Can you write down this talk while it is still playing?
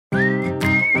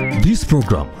This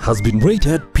program has been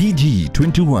rated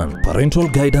PG-21. Parental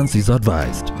guidance is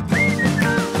advised.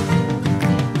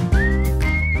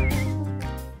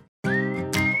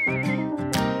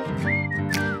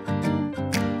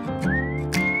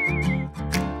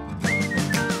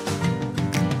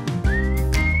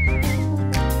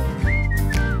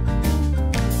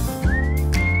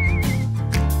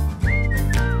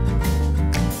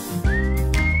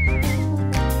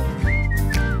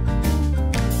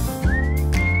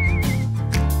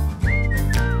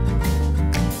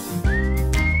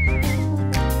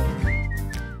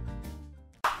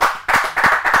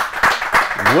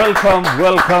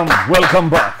 Welcome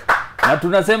back. Na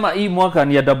tunasema hii mwaka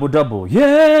ni ya double.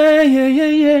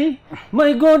 Yeah.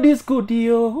 My God is good,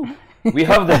 yo. We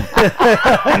have them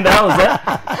in the house, eh?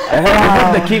 We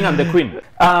have the king and the queen.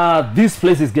 This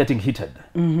place is getting heated.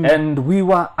 And we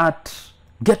were at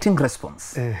getting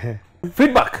response.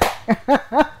 Feedback.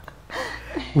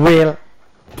 Well,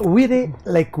 really,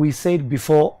 like we said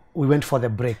before we went for the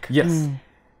break. Yes.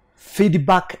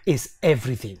 Feedback is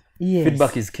everything. Yes.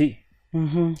 Feedback is key.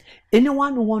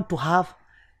 Anyone who want to have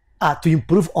to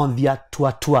improve on their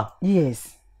TWATWA,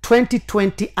 Yes.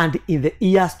 2020 and in the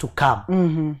years to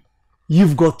come,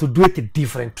 you've got to do it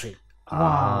differently.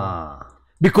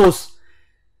 Because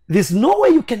there's no way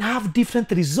you can have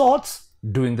different results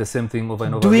Doing the same thing over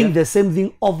and over doing again. the same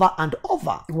thing over and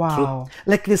over. Wow.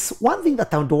 Like this one thing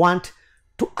that I would want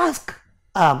to ask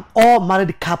all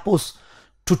married couples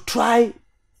to try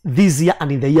this year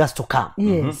and in the years to come.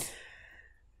 Yes.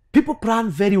 People plan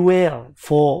very well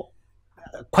for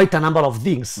quite a number of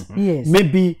things. Yes.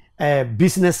 Maybe a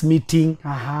business meeting,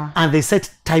 and they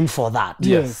set time for that.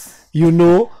 Yes. You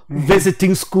know,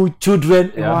 visiting school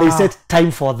children, they set time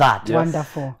for that. Yes.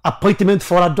 Wonderful. Appointment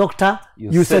for a doctor,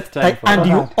 you set time for and that.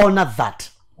 you honor that.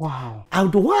 Wow. I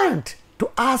would want to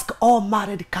ask all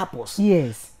married couples,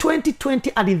 Yes.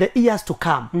 2020 and in the years to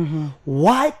come,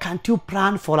 why can't you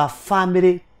plan for a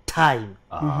family time?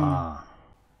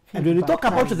 And when we talk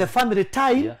about the family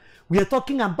time, we are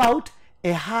talking about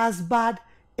a husband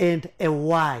and a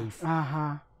wife.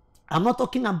 I'm not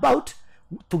talking about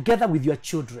together with your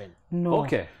children. No.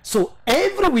 Okay. So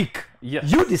every week,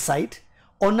 Yes. you decide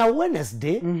on a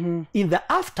Wednesday in the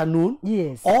afternoon,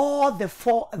 Yes. all the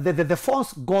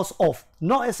phones goes off.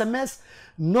 No SMS,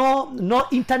 no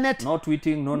internet, No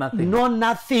tweeting, no nothing. no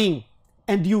nothing.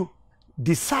 And you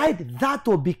decide that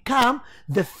will become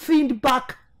the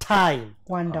feedback time,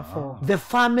 Wonderful. the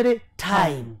family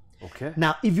time. Okay.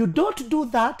 Now, if you don't do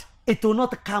that, it will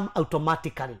not come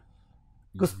automatically.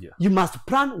 Because you must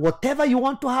plan whatever you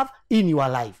want to have in your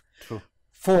life. True.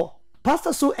 For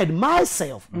Pastor Sue and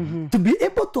myself to be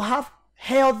able to have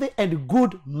healthy and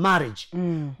good marriage,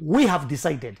 we have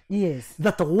decided Yes.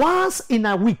 that once in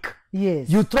a week, Yes.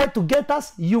 you try to get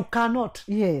us, you cannot.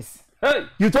 Yes. Hey.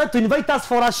 You try to invite us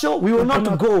for a show, we will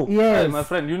not go. Hey, Yes. my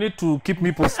friend, you need to keep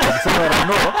me posted so that I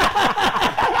know.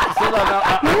 So that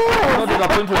I'm not to the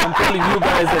point where I'm telling you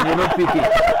guys and you're not picking.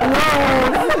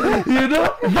 You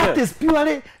know, that is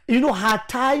purely, her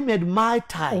time and my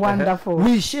time. Wonderful.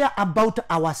 We share about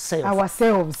ourselves.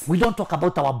 Ourselves. We don't talk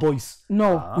about our boys.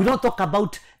 No. We don't talk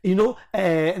about,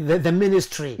 the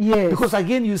ministry. Yes. Because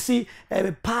again, you see,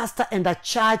 a pastor and a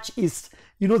church is,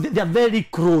 they are very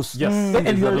close. Yes. And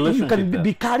There's a you relationship can there.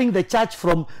 be carrying the church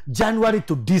from January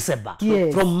to December.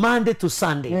 Yes. From Monday to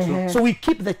Sunday. True. So we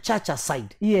keep the church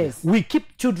aside. Yes. We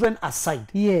keep children aside.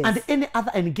 Yes. And any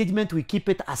other engagement, we keep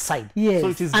it aside. Yes. So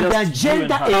it is And the just you and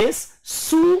agenda her. is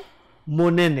Sue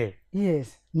Monene.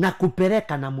 Yes.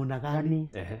 Nakupeleka namna gani?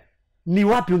 Ni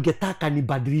wapi ungetaka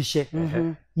nibadilishe?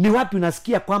 Ni wapi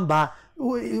unasikia kwamba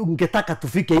ungetaka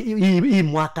tufike hii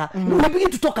mwaka? We begin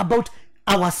to talk about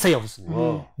ourselves.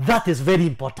 That is very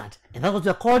important. And that's what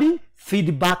we are calling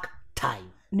feedback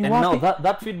time. Ni And wapi? now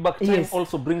that feedback time Yes.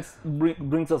 also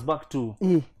brings us back to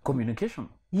communication.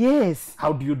 Yes.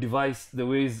 How do you devise the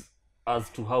ways as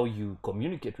to how you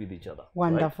communicate with each other?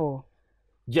 Wonderful.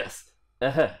 Right? Yes.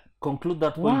 Conclude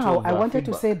that point. Wow. of, I wanted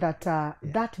to feedback. say that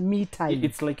that me time.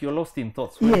 It's like you're lost in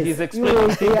thoughts. When Yes. he's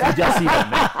explaining things, you just see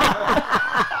them.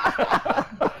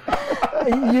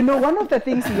 One of the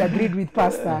things we agreed with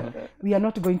Pastor, we are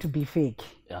not going to be fake.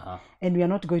 And we are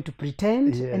not going to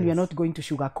pretend, and we are not going to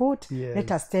sugarcoat.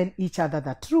 Let us tell each other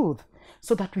the truth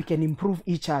so that we can improve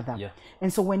each other. Yeah.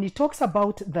 And so when he talks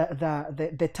about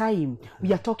the time,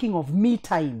 we are talking of me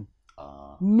time.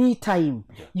 Me time.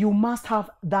 You must have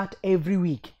that every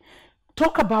week.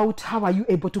 Talk about how are you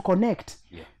able to connect.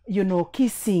 you know,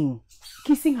 kissing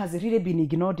has really been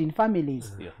ignored in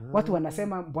families. Watu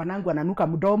wanasema bwanangu ananuka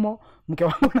mdomo, mke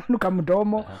wangu ananuka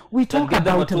mdomo. We talk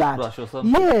about that.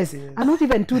 Yes, and not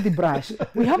even toothbrush.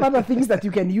 We have other things that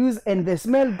you can use and the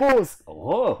smell goes.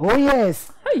 Oh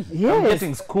Yes. Hey, yes. I'm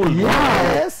getting schooled.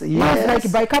 Yes.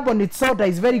 Like bicarbonate soda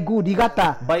is very good.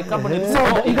 Igata. Bicarbonate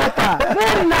soda. Igata.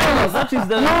 Very nice. That is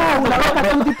the unaweka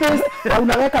toothpaste,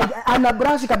 unaweka ana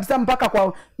brush kabisa mpaka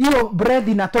kwa hiyo bread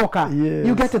inatoka.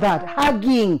 You get that.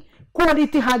 Hugging.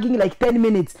 Quality hugging like 10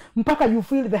 minutes. Mpaka you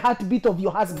feel the heartbeat of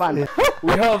your husband.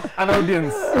 We have an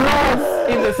audience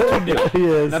in the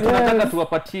studio. Na tunataka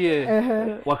tuwapatie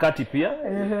wakati pia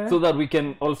so that we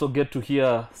can also get to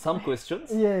hear some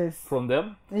questions from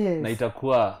them. Na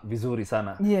itakuwa vizuri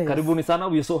sana. Karibuni sana.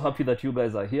 We are so happy that you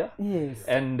guys are here.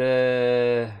 And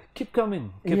keep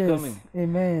coming. Keep coming.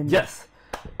 Amen. Yes.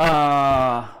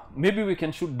 Maybe we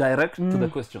can shoot direct to the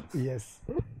questions. Yes.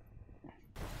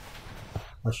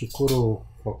 Nashukuru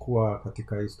kwa kuwa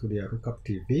katika hii studio ya Lookup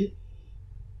TV.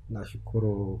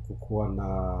 Nashukuru kukuwa na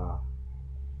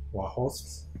wa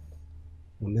hosts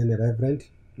Munene Reverend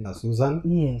na Susan.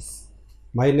 Yes.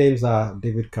 My names are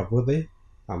David Kabuthe.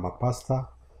 I'm a pastor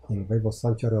in Bible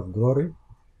Sanctuary of Glory.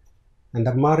 And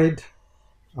I'm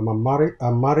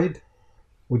married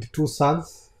with 2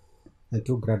 sons and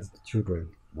 2 grandchildren.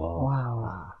 Wow.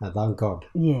 I thank God.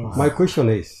 Yes. My question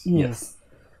is, Yes.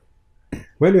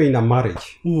 when you're in a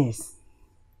marriage, Yes.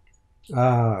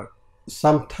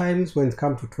 sometimes when it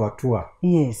comes to TWATWA,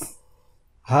 Yes.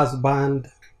 husband,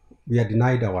 we are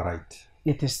denied our right.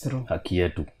 It is true. Haki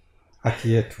yetu.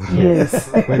 Haki yetu. Yes.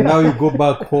 When now you go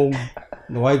back home,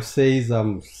 the wife says,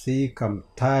 I'm sick, I'm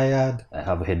tired. I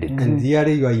have a headache. And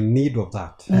really you are in need of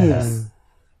that. Yes.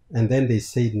 And then they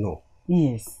say no.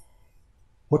 Yes.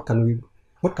 What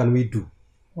can we do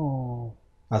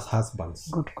as husbands?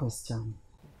 Good question.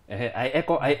 I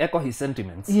echo his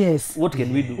sentiments. Yes. What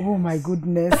can we do? Oh my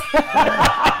goodness.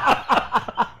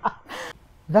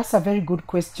 That's a very good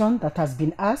question that has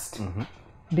been asked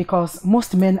because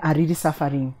most men are really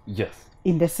suffering. Yes.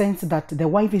 In the sense that the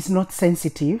wife is not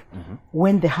sensitive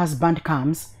when the husband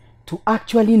comes to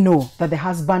actually know that the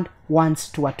husband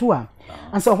wants TWATWA.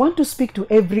 And so I want to speak to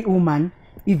every woman.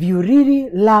 If you really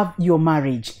love your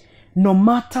marriage, no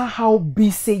matter how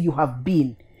busy you have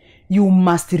been, you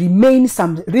must remain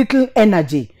some little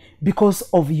energy because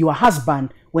of your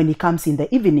husband when he comes in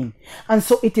the evening. And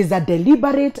so it is a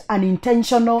deliberate and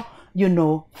intentional,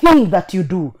 thing that you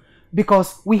do.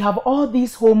 Because we have all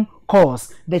these home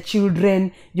chores, the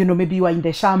children, maybe you are in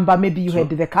the shamba, maybe you had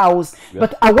the cows. Yeah.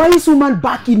 But a wise woman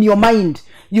back in your mind,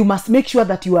 you must make sure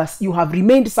that you have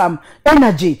remained some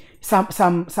energy,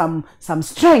 some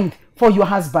strength for your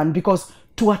husband, because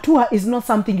TWATWA is not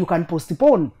something you can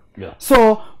postpone. Yeah.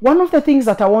 So one of the things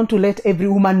that I want to let every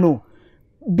woman know,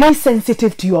 be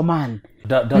sensitive to your man.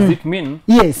 Does it mean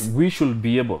we should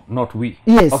be able, not we?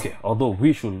 Yes. Okay, although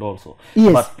we should also.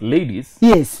 Yes. But ladies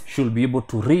should be able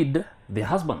to read their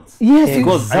husbands. Yes,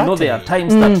 because exactly. I know there are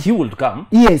times that he will come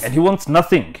and he wants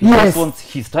nothing. He just wants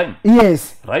his time.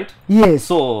 Yes. Right? Yes.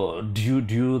 So do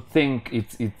you think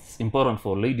it's important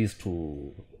for ladies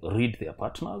to read their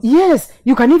partners? Yes,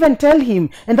 you can even tell him,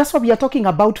 and that's why we are talking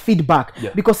about feedback.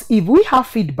 Yeah. Because if we have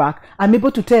feedback, I'm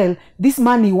able to tell this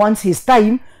man, he wants his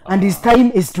time, and his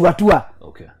time is TWATWA.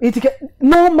 Okay.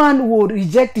 No man would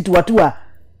reject TWATWA.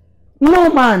 No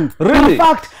man. Really? In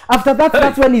fact, after that,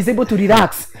 that's when he's able to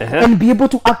relax and be able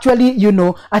to actually,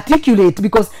 articulate,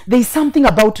 because there is something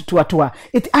about TWATWA.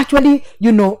 It actually,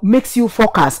 makes you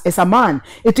focus as a man.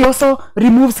 It also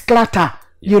removes clutter.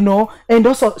 And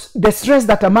also the stress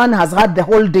that a man has had the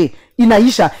whole day in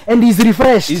Aisha, and he's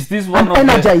refreshed. Is this one of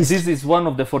energized. This is one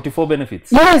of the 44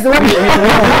 benefits? Yes,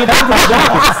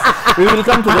 we will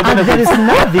come to the benefits. There is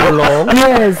nothing wrong.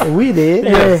 Yes, really.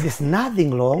 Yes. It's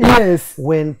nothing wrong. Yes.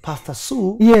 When Pastor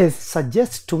Sue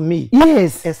suggests to me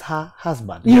as her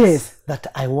husband that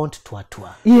I want TWATWA.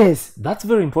 Yes. That's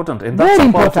very important, and that's very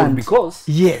important because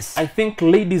I think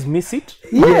ladies miss it.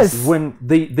 Yes. When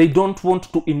they don't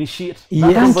want to initiate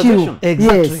that Thank conversation. You.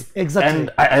 Exactly. Yes. Exactly.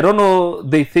 And I don't know,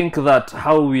 they think that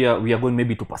how we are going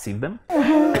maybe to perceive them.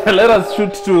 Let us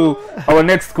shoot to our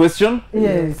next question.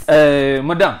 Yes.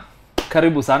 Madam,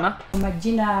 karibu sana.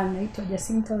 Majina naitwa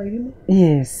Jacinta Wairimu.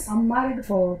 Yes. I'm married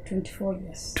for 24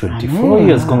 years. 24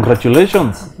 years,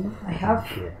 congratulations. I have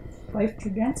 5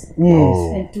 children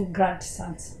and 2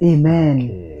 grandsons.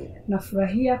 Amen.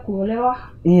 Nafurahia kuolewa.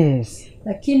 Yes.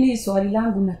 Lakini swali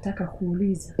langu nataka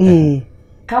kuuliza.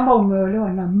 Kama umeolewa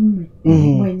na mume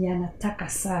mwenye anataka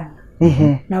sana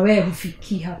na wewe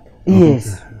hufikii hapo.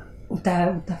 Yes.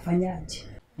 Utafanyaje?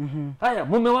 Haya,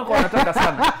 mume wako anataka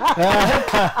sana.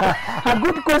 A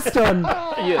good question.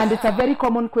 Yes. And it's a very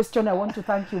common question. I want to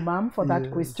thank you, ma'am, for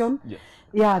that question. Yes.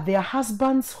 Yeah, there are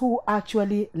husbands who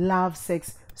actually love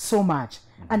sex so much.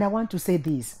 And I want to say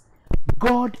this.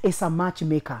 God is a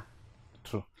matchmaker.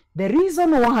 True. The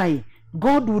reason why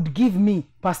God would give me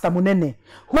Pastor Munene,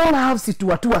 who loves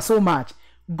TWATWA so much,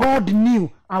 God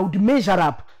knew I would measure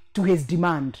up to his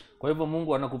demand. Kwa hivyo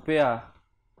Mungu anakupea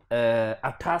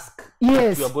a task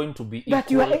Yes. that you are going to be equal.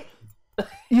 That you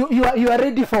are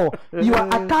ready for. You are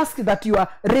a task that you are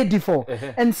ready for.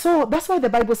 And so that's why the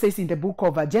Bible says in the book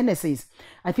of Genesis,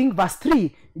 I think verse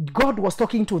 3, God was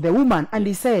talking to the woman and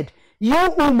he said,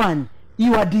 "You woman,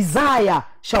 your desire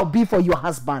shall be for your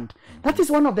husband." That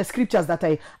is one of the scriptures that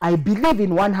I believe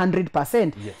in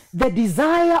 100%. Yes. The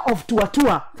desire of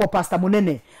TWATWA for Pastor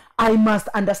Munene, I must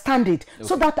understand it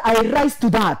so that I rise to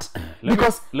that.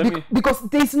 Because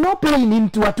there is no pain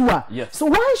in TWATWA. Yes. So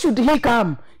why should he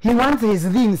come? He wants his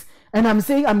things. And I'm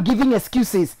saying I'm giving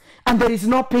excuses. And there is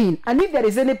no pain. And if there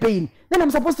is any pain, then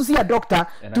I'm supposed to see a doctor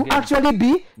And to again, actually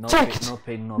be no checked.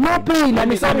 pain. No pain. Let And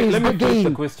me it's always push the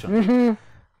gain. question.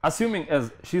 Assuming,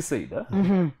 as she said,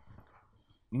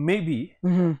 maybe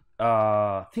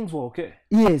things were okay.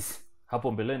 Yes.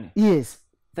 Hapo mbeleni. Yes.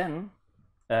 Then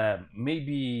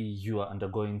maybe you are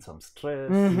undergoing some stress.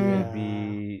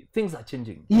 Maybe things are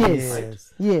changing. Yes. Right?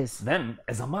 Yes. Then,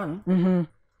 as a man,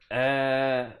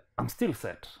 I'm still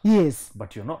set. Yes.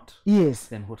 But you're not. Yes.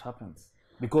 Then what happens?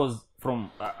 Because from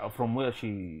where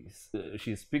she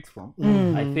speaks from,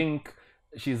 I think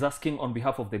she's asking on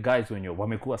behalf of the guys when you're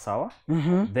wamekuwa sawa.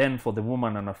 Then for the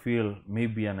woman and I feel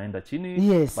maybe anaenda chini,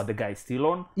 Yes. but the guy is still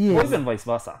on. Yes. Or even vice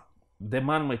versa. The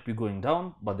man might be going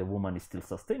down, but the woman is still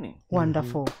sustaining.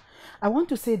 Wonderful. I want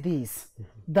to say this,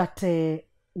 that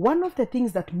one of the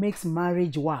things that makes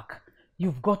marriage work,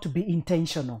 you've got to be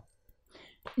intentional.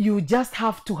 You just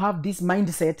have to have this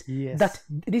mindset that,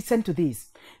 listen to this,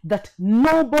 that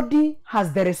nobody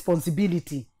has the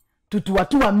responsibility to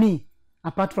TWATWA me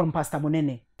apart from Pastor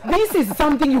Munene. This is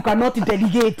something you cannot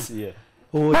delegate. Yeah.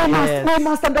 We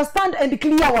must understand and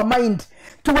clear our mind.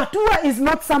 TWATWA is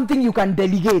not something you can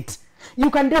delegate.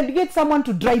 You can delegate someone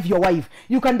to drive your wife.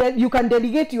 You can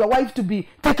delegate your wife to be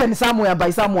taken somewhere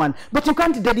by someone, but you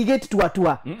can't delegate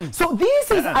TWATWA. So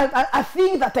this is a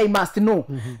thing that I must know,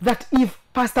 that if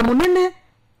Pastor Munene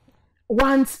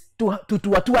wants to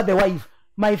TWATWA the wife,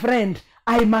 my friend,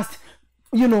 I must,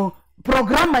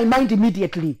 program my mind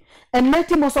immediately and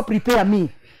let him also prepare me,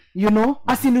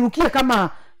 asinirukie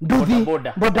kama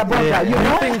boda.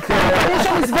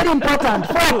 Preparation is very important.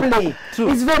 Foreplay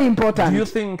is very important. Do you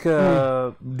think?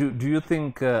 Do you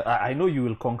think? I know you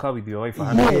will concur with your wife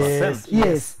 100%.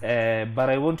 Yes. But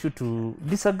I want you to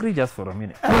disagree just for a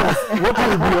minute. What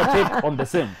will be your take on the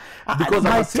same? Because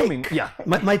I'm assuming.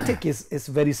 My take is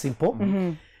very simple.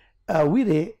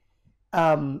 Really,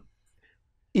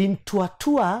 in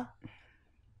TWATWA,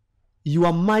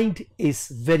 your mind is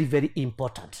very, very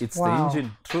important. It's the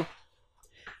engine. True.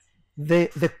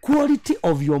 The quality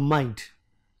of your mind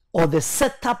or the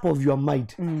setup of your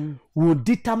mind will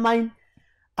determine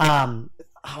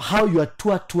how your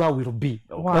TWATWA will be.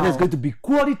 Whether it's going to be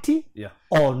quality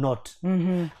or not.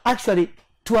 Actually,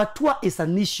 TWATWA is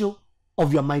an issue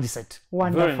of your mindset.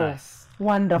 Wonderful. Very nice.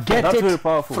 Wonderful. Get That's it very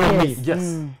powerful. from me.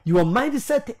 Yes. Your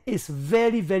mindset is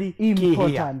very, very Important.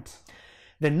 key here.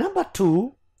 The number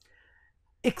two,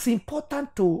 it's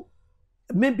important to,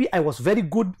 maybe I was very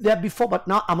good there before, but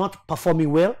now I'm not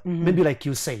performing well. Maybe like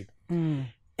you said.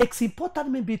 It's important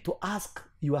maybe to ask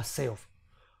yourself,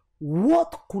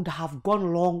 what could have gone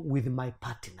wrong with my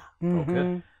partner?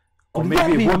 Okay. Or Could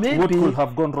maybe there be what could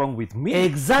have gone wrong with me?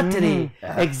 Exactly.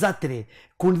 Exactly.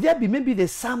 Could there be maybe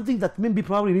there's something that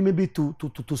probably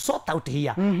to sort out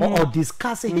here or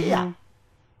discuss here?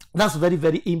 That's very,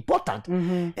 very important.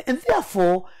 And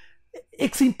therefore,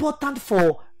 it's important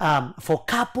for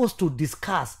couples to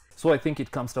discuss. So I think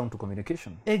it comes down to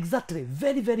communication. Exactly.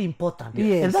 Very, very important.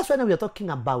 Yes. And that's why we are talking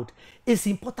about, it's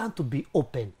important to be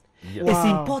open. Yes. It's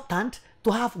important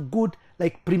to have good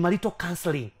premarital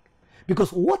counseling.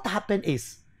 Because what happens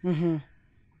is,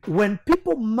 when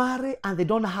people marry and they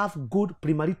don't have good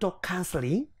premarital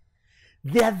counseling,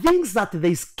 there are things that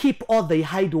they skip or they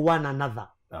hide one another.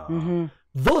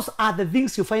 Those are the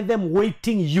things you find them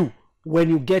waiting you when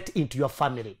you get into your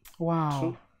family. Wow.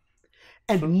 True.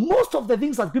 And most of the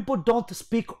things that people don't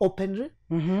speak openly,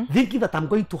 thinking that I'm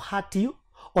going to hurt you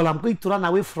or I'm going to run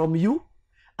away from you,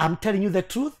 I'm telling you the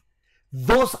truth,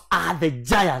 those are the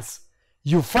giants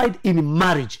you find in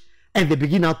marriage, and they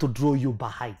begin now to draw you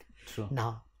behind. True.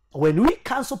 Now, When we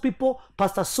counsel people,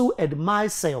 Pastor Sue and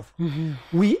myself,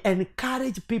 we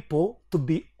encourage people to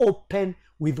be open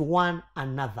with one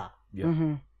another.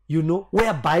 You know,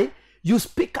 whereby you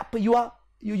speak up you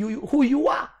who you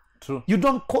are. True. You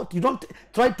don't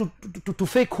try to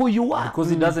fake who you are.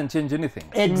 Because it doesn't change anything.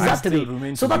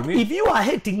 Exactly. So that if you are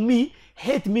hating me,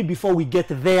 hate me before we get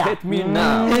there. Hate me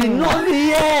now.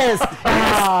 Yes.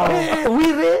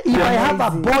 If I have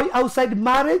a boy outside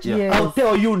marriage, I'll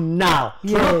tell you now.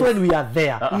 Not when we are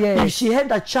there. If she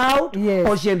had a child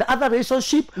or she had other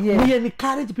relationship, we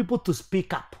encourage people to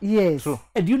speak up. Yes. True.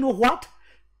 And you know what?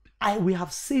 We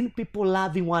have seen people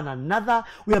loving one another.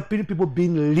 We have seen people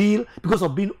being real because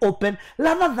of being open.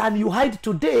 Rather than you hide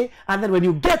today, and then when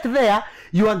you get there,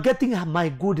 you are getting, my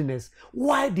goodness,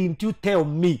 why didn't you tell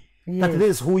me that this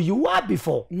is who you are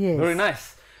before? Yes. Very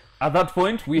nice. At that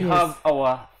point, we have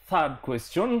our third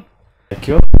question. Thank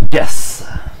you. Yes.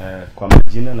 Kwa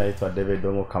majina naitwa David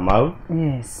Dongo Kamau.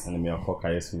 Yes. Na nimeokoka,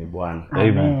 Yesu ni Bwana.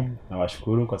 Amen.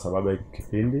 Nawashukuru kwa sababu ya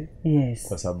kipindi. Yes.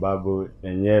 Kwa sababu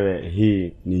yenyewe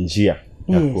hii ni njia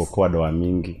ya kuokoa ndoa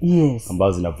mingi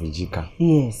ambazo zinavunjika.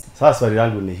 Yes. Sasa swali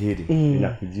langu ni hili,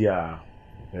 linakujia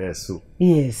Yesu.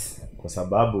 Yes. Kwa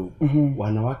sababu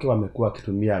wanawake wamekuwa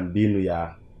wakitumia mbinu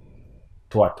ya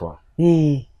TWATWA.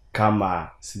 Kama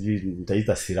sijui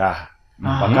nitaita silaha.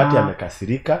 Wakati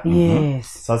amekasirika,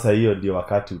 sasa hiyo ndio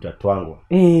wakati utatwangwa.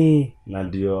 Na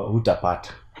ndio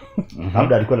hutapata.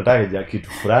 Labda alikuwa anataka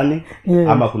kitu fulani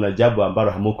ama kuna jambo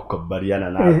ambalo hamkukubaliana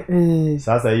nalo.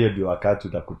 Sasa hiyo ndio wakati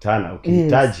utakutana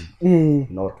ukihitaji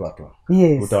not TWATWA.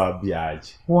 Utawaambia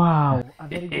aje? Wow, a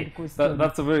very good question.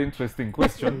 That's a very interesting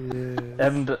question.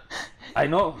 And I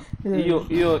know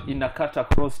hiyo ina cut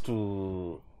across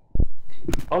to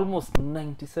almost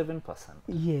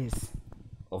 97%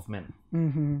 of men.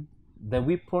 The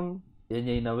weapon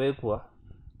yenye inawekwa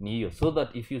ni hiyo, so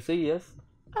that if you say yes,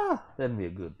 then we're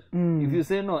good. If you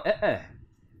say no,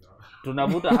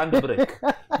 tunavuta handbrake.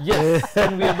 Yes,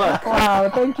 then we're back. Wow,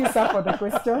 thank you, sir, for the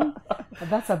question.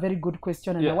 That's a very good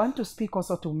question, and I want to speak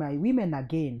also to my women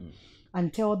again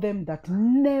and tell them that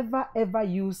never ever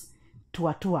use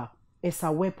TWATWA as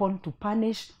a weapon to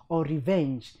punish or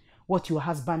revenge what your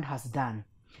husband has done,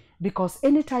 because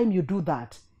anytime you do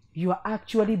that, you are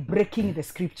actually breaking the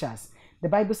scriptures. The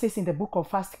Bible says in the book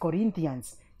of 1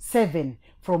 Corinthians 7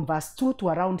 from verse 2 to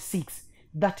around 6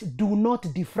 that do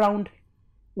not defraud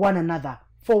one another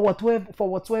for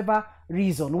whatsoever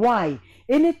reason. Why?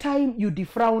 Anytime you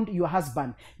defraud your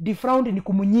husband, defraud ni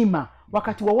kumunyima.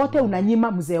 Wakati wowote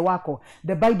unanyima mzee wako,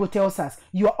 the Bible tells us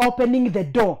you are opening the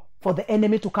door for the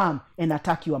enemy to come and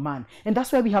attack your man. And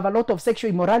that's why we have a lot of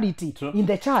sexual immorality in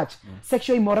the church.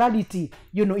 Sexual immorality,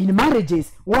 in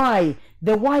marriages. Why?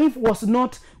 The wife was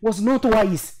not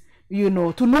wise, to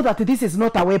know that this is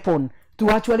not a weapon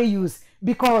to actually use.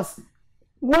 Because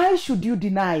why should you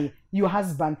deny your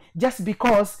husband just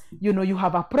because, you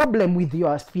have a problem with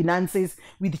your finances,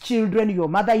 with children, your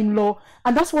mother-in-law?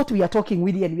 And that's what we are talking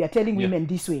with, and we are telling women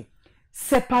this way.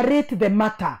 Separate the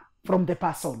matter from the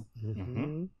person.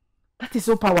 That is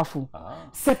so powerful.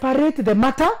 Separate the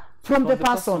matter from the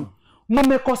person.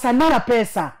 Mumekosania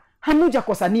pesa, hamuja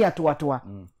kosania TWATWA.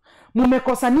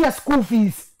 Mumekosania school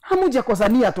fees, hamuja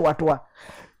kosania TWATWA.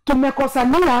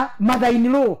 Tumekosania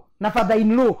mother-in-law na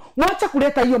father-in-law. Wacha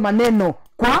kuleta hiyo maneno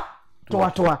kwa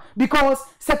TWATWA, because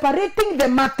separating the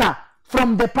matter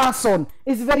from the person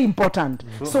is very important.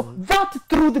 So that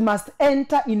truth must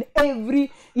enter in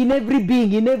every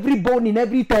being, in every bone, in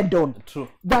every tendon.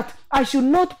 That I should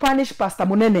not punish Pastor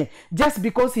Munene just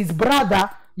because his brother,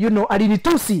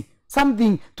 alinitusi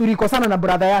something tulikosana na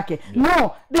brother yake.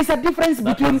 No, there's a difference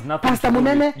between Pastor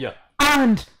Munene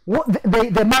and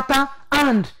the matter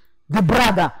and the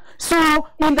brother. So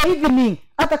in the evening,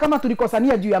 hata kama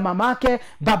tulikosania juu ya mamake,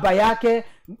 baba yake,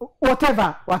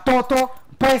 whatever, watoto,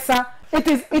 pesa,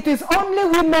 it is only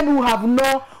women who have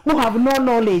no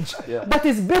knowledge that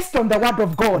is based on the word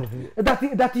of God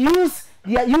that use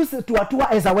TWATWA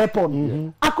as a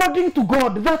weapon. According to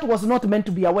God, that was not meant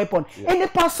to be a weapon. Any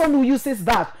person who uses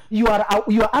that, you are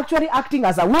actually acting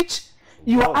as a witch.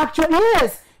 You are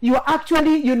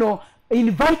actually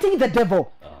inviting the devil,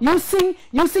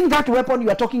 using that weapon you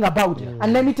are talking about.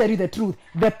 And let me tell you the truth,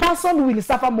 the person who will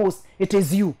suffer most, it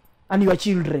is you and your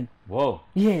children. Whoa.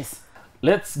 Yes.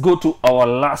 Let's go to our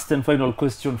last and final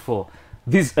question for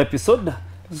this episode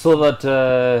so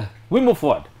that we move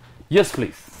forward. Yes,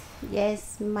 please.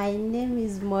 Yes, my name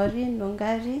is Maureen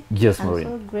Ongari. Yes, I'm Maureen.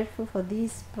 so grateful for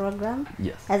this program.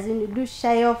 Yes. As in, you do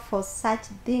shy off for such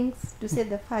things, to say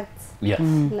the facts. Yes.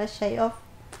 Na shy off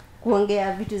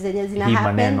kuongea vitu zenye zina Hii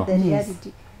happen, maneno. the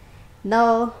reality.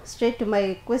 Now, straight to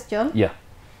my question. Yeah.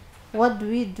 what do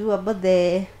we do about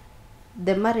the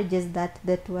marriages that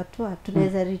the TWATWA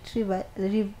tunaweza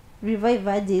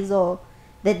revive aje or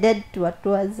the dead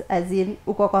TWATWAs, as in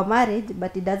uko kwa marriage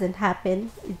but it doesn't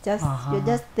happen, it just you're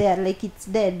just there like it's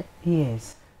dead.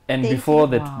 Yes. And Thank before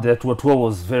you. that, the TWATWA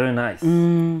was very nice.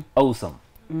 Awesome.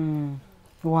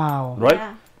 Wow.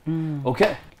 Right? Yeah.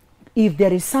 Okay. If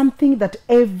there is something that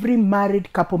every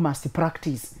married couple must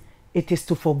practice, it is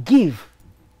to forgive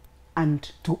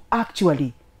and to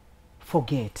actually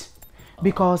forget.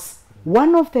 Because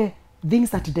one of the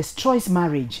things that destroys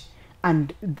marriage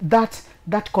and that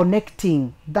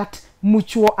connecting, that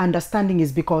mutual understanding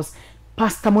is because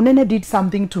Pastor Munene did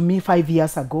something to me 5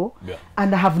 years ago,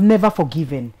 and I have never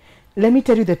forgiven. Let me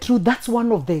tell you the truth, that's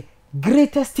one of the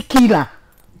greatest killer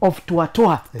of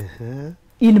TWATWA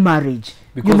in marriage.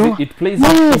 Because it plays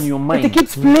up in your mind. It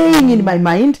keeps playing in my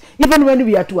mind. Even when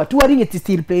we are TWATWAing, it is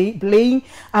still playing.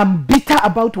 I'm bitter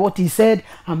about what he said.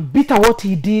 I'm bitter what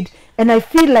he did. And I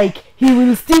feel like he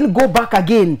will still go back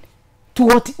again to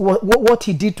what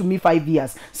he did to me 5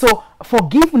 years. So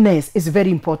forgiveness is very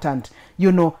important.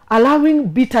 You know, allowing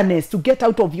bitterness to get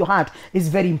out of your heart is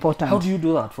very important. How do you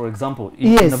do that, for example,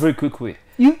 in a very quick way?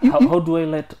 How do I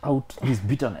let out this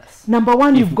bitterness? Number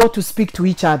one, you've got to speak to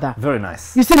each other. Very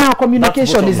nice. You see now,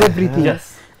 communication is everything.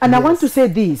 Yes. And I want to say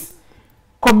this.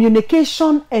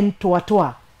 Communication and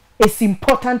TWATWA is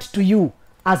important to you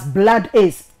as blood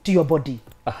is to your body.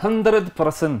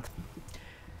 100%.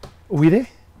 Wire,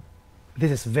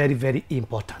 this is very, very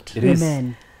important. It is.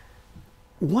 Amen.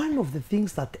 One of the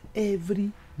things that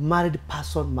every married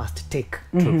person must take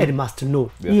and must know.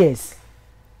 Yes.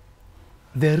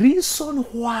 The reason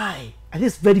why, and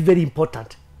it's very, very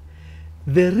important,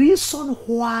 the reason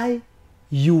why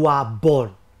you are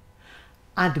born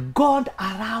and God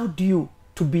allowed you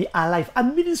to be alive.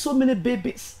 I'm meeting so many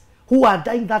babies who are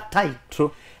dying that time.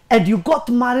 True. And you got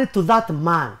married to that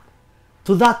man,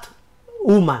 to that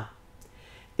woman.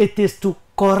 It is to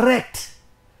correct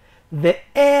the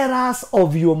errors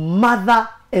of your mother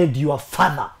and your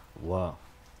father. Wow.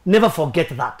 Never forget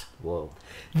that. Wow.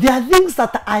 There are things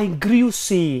that I grew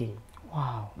seeing.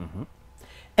 Wow.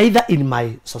 Either in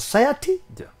my society,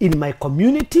 in my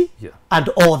community, and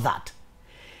all that.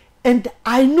 And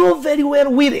I know very well,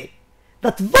 Willie,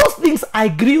 that those things I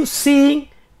grew seeing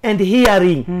and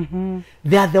hearing,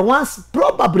 they are the ones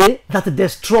probably that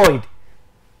destroyed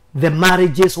the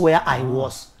marriages where I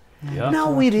was.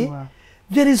 Now, Willie,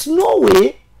 there is no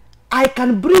way I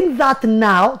can bring that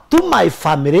now to my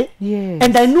family.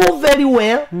 And I know very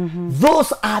well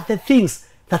those are the things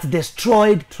that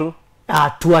destroyed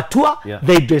TWATWA.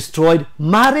 They destroyed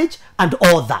marriage and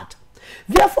all that.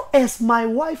 Therefore, as my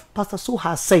wife, Pastor Sue,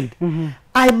 has said,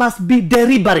 I must be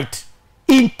deliberate,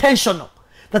 intentional,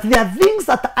 that there are things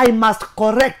that I must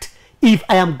correct if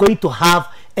I am going to have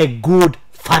a good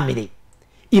family.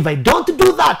 If I don't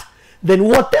do that, then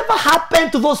whatever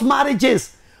happened to those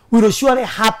marriages will surely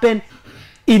happen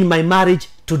in my marriage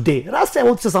today. Last, I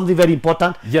want to say something very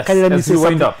important. Yes, Can you let me as say we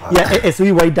wind something? up. Yeah, as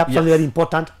we wind up, something very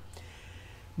important.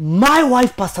 My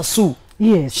wife, Pastor Sue,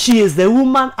 she is the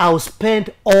woman I'll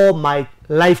spend all my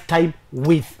lifetime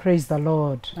with. Praise the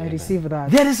Lord. I receive that.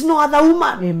 There is no other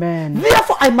woman. Amen.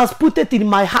 Therefore, I must put it in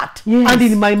my heart and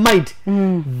in my mind.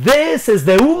 This is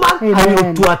the woman I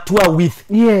will TWATWA with.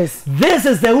 Yes. This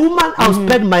is the woman I'll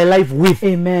spend my life with.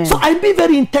 Amen. So I be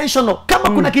very intentional. Kama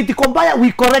kuna kitu kombaya,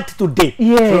 we correct today.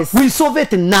 Yes. We solve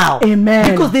it now.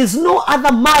 Amen. Because there's no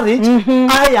other marriage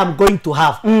I am going to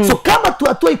have. So kama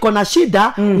TWATWA iko na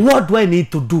shida, what do I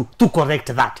need to do to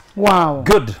correct that? Wow.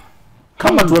 Good.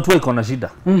 Kama TWATWA iko na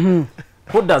shida.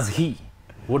 What does he?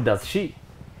 What does she?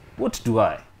 What do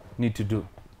I need to do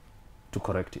to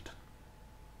correct it?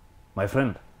 My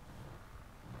friend,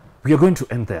 we are going to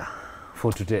end there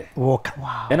for today. Wow.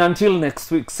 And until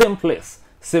next week, same place,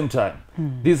 same time.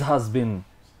 This has been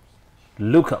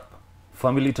Look Up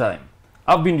Family Time.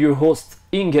 I've been your host,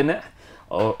 Ingene,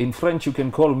 or in French you can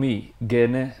call me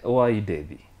Gene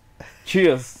Oaidevi.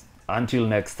 Cheers, until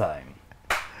next time.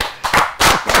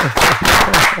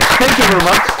 Thank you very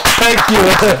much. Thank you.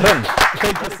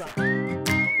 Thank you.